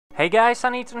Hey guys,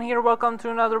 Uneaten here, welcome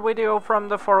to another video from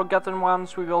the Forgotten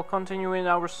Ones. We will continue in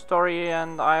our story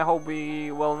and I hope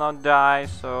we will not die,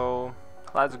 so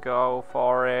let's go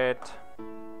for it.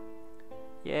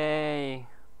 Yay!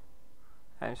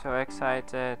 I'm so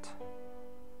excited.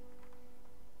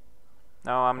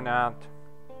 No, I'm not.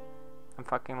 I'm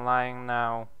fucking lying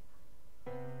now.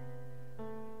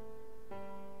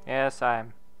 Yes,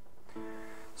 I'm.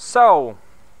 So,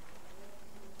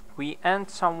 we end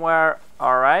somewhere,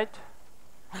 alright.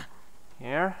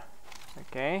 Here.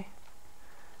 Okay.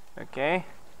 Okay.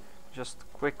 Just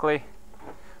quickly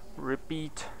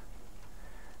repeat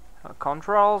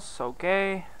controls.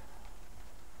 Okay.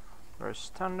 Where's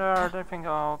standard? I think.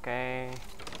 Okay.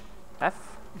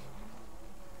 F?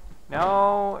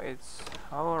 No, it's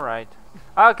alright.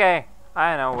 Okay.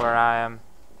 I know where I am.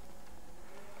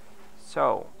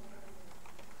 So.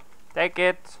 Take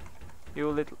it. You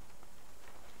little.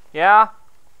 Yeah?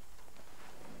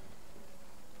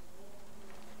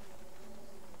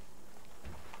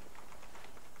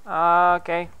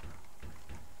 Okay.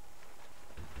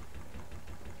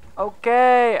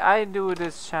 Okay, I do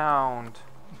this sound.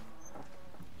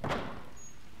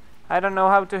 I don't know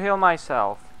how to heal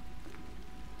myself.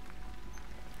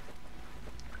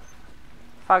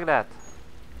 Fuck that.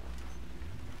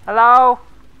 Hello?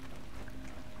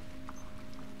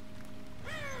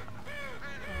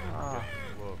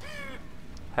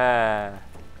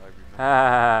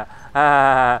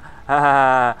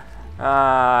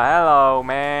 Hello,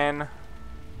 man.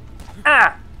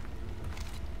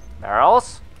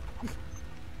 Barrels?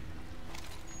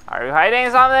 Are you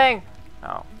hiding something?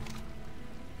 No.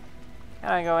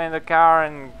 Can I go in the car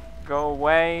and go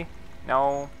away?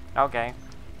 No. Okay.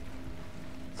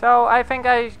 So I think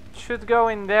I should go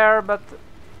in there, but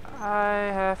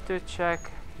I have to check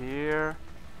here.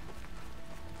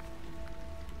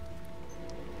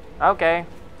 Okay,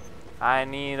 I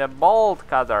need a bolt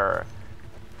cutter.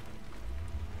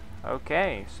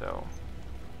 Okay, so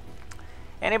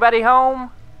anybody home?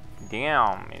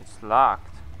 Damn, it's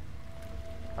locked.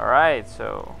 Alright,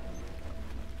 so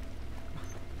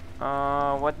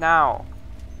what now?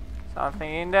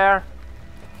 Something in there?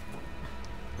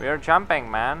 We're jumping,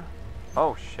 man.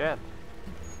 Oh shit.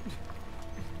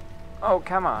 Oh,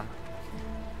 come on.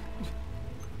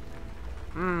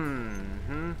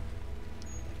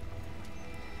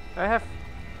 Do I have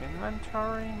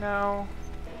inventory now?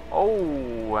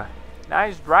 Oh,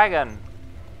 nice dragon.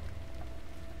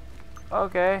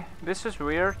 Okay, this is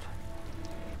weird.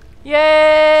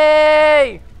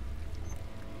 Yay!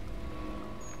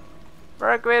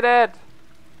 Work with it.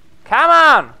 Come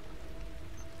on!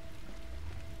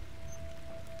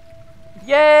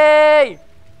 Yay!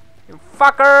 You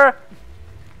fucker!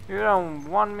 You don't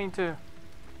want me to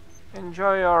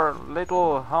enjoy your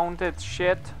little haunted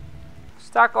shit.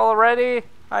 Stuck already?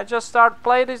 I just start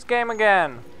play this game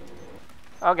again.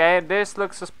 Okay, this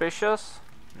looks suspicious.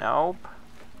 Nope.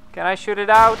 Can I shoot it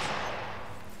out?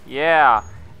 Yeah.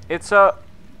 It's a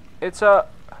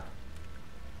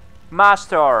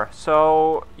master,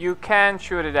 so you can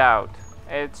shoot it out.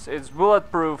 It's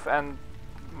bulletproof and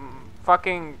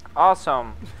fucking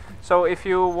awesome. So if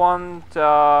you want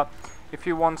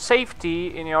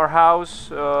safety in your house,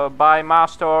 buy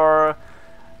master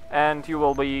and you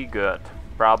will be good.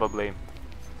 Probably.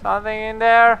 Something in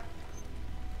there?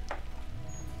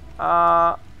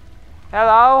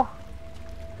 Hello?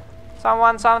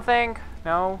 Someone something?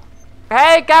 No?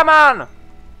 Hey, come on!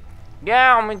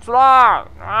 Damn, it's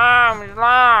locked! It's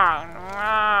locked!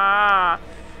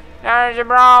 There's a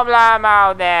problem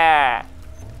out there!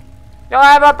 Do you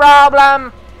have a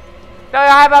problem? Do you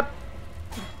have a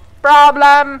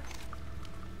problem?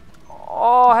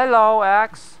 Oh, hello,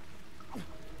 X.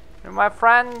 You're my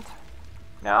friend?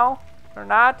 No? You're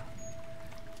not?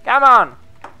 Come on!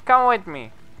 Come with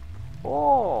me.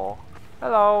 Oh,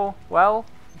 hello. Well,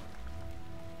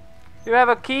 you have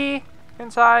a key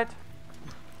inside?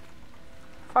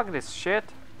 Fuck this shit.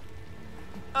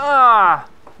 Le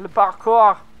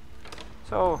parkour.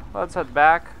 So, let's head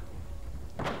back.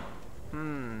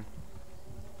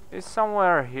 Is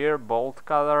somewhere here bolt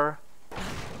cutter?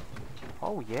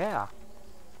 Oh, yeah.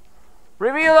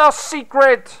 Reveal our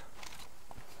secret!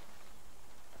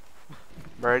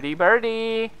 Birdie,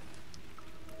 birdie.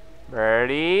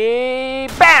 Birdie,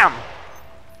 bam!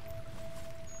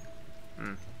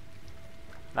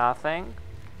 Nothing.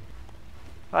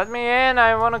 Let me in,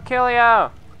 I wanna kill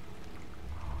you.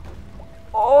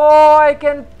 Oh, I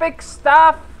can pick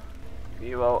stuff.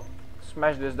 We will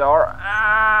smash this door.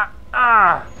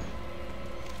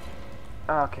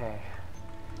 Okay.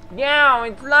 Now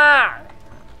it's locked.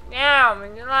 Now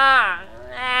it's locked.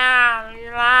 Now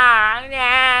it's locked.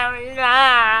 Now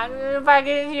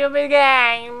fucking stupid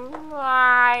game.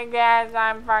 I guess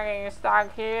I'm fucking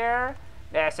stuck here.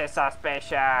 This is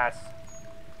suspicious.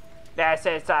 This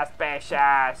is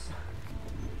suspicious.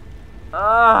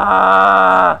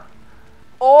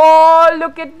 Oh,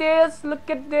 look at this. Look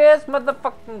at this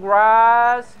motherfucking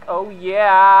grass. Oh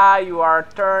yeah, you are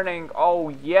turning. Oh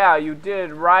yeah, you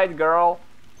did right, girl.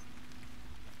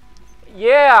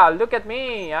 Yeah, look at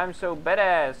me. I'm so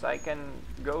badass. I can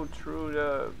go through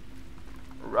the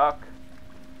rock.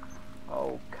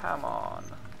 Oh, come on.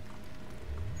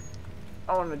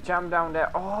 I want to jump down there.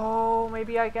 Oh,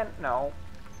 maybe I can. No.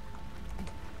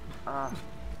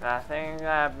 Nothing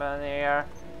happened here.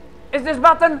 Is this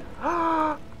button?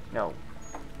 No.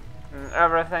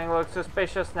 Everything looks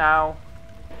suspicious now.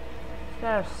 Is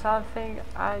there something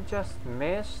I just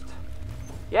missed?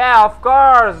 Yeah, of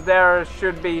course there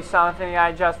should be something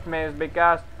I just missed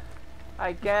because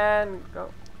I can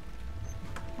go.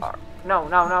 No, no,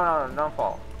 no, no, don't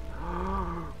fall.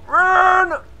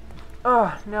 Run!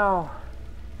 Oh, no.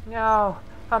 No,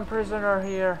 I'm prisoner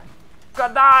here. Die,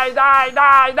 die, die,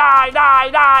 die, die,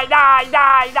 die, die,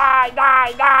 die, die,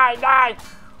 die, die, die.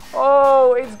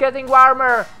 Oh, it's getting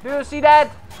warmer. Do you see that?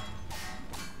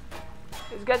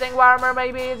 It's getting warmer.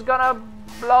 Maybe it's gonna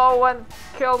blow and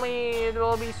kill me. It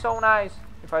will be so nice.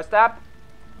 If I step.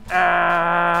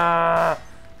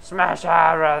 Smash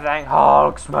everything.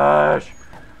 Hulk smash.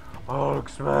 Hulk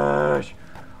smash.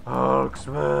 Hulk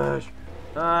smash.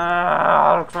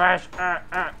 Hulk smash.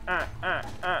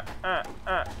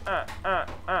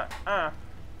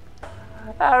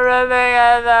 Everything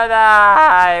is a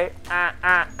die.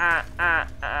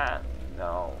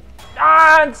 No.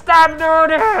 Don't stop doing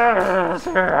this.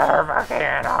 You're fucking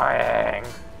annoying.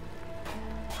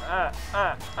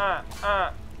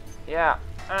 Yeah.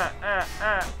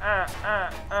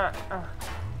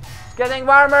 It's getting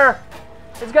warmer.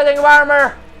 It's getting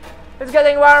warmer. It's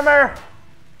getting warmer.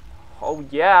 Oh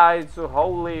yeah, it's a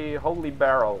holy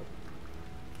barrel.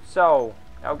 So,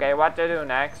 okay, what to do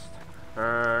next?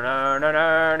 No, no, no,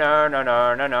 no, no, no,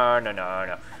 no, no, no, no,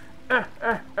 no.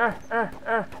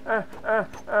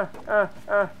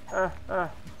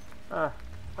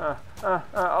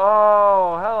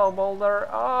 Oh, hello, Boulder.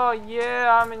 Oh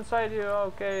yeah, I'm inside you.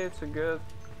 Okay, it's a good.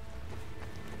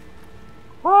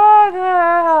 What the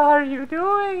hell are you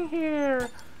doing here?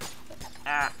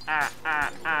 I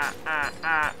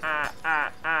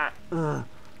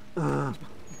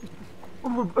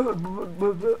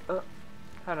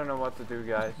don't know what to do,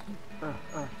 guys.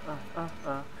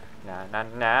 Na na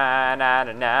na na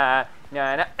na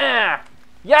na na.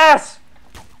 Yes!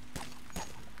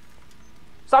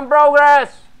 Some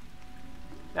progress.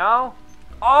 No?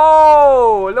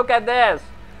 Oh, look at this!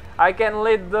 I can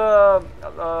lit the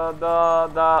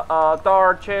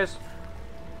torches.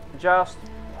 Just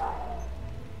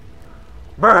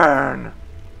burn.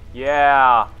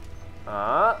 Yeah.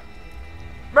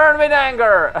 Burn with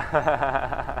anger.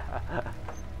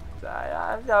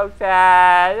 I'm so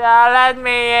sad. Let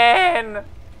me in.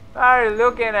 What are you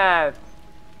looking at?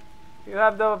 You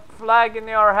have the flag in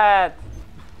your head.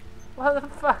 What the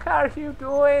fuck are you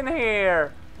doing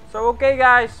here? So okay,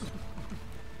 guys.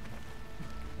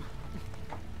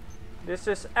 This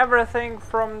is everything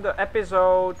from the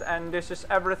episode, and this is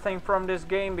everything from this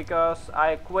game because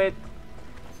I quit.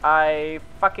 I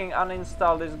fucking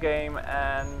uninstalled this game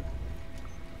and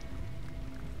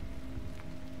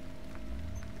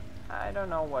I don't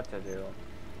know what to do.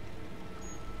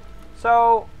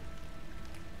 So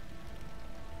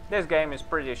this game is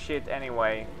pretty shit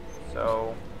anyway,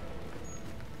 so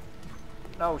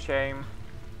no shame.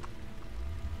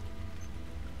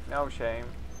 No shame.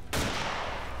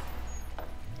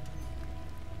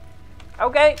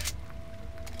 Okay.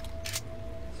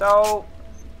 So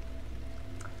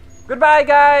goodbye,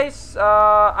 guys.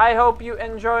 I hope you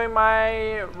enjoy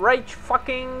my rage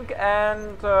fucking,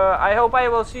 and I hope I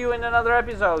will see you in another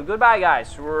episode. Goodbye,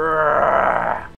 guys.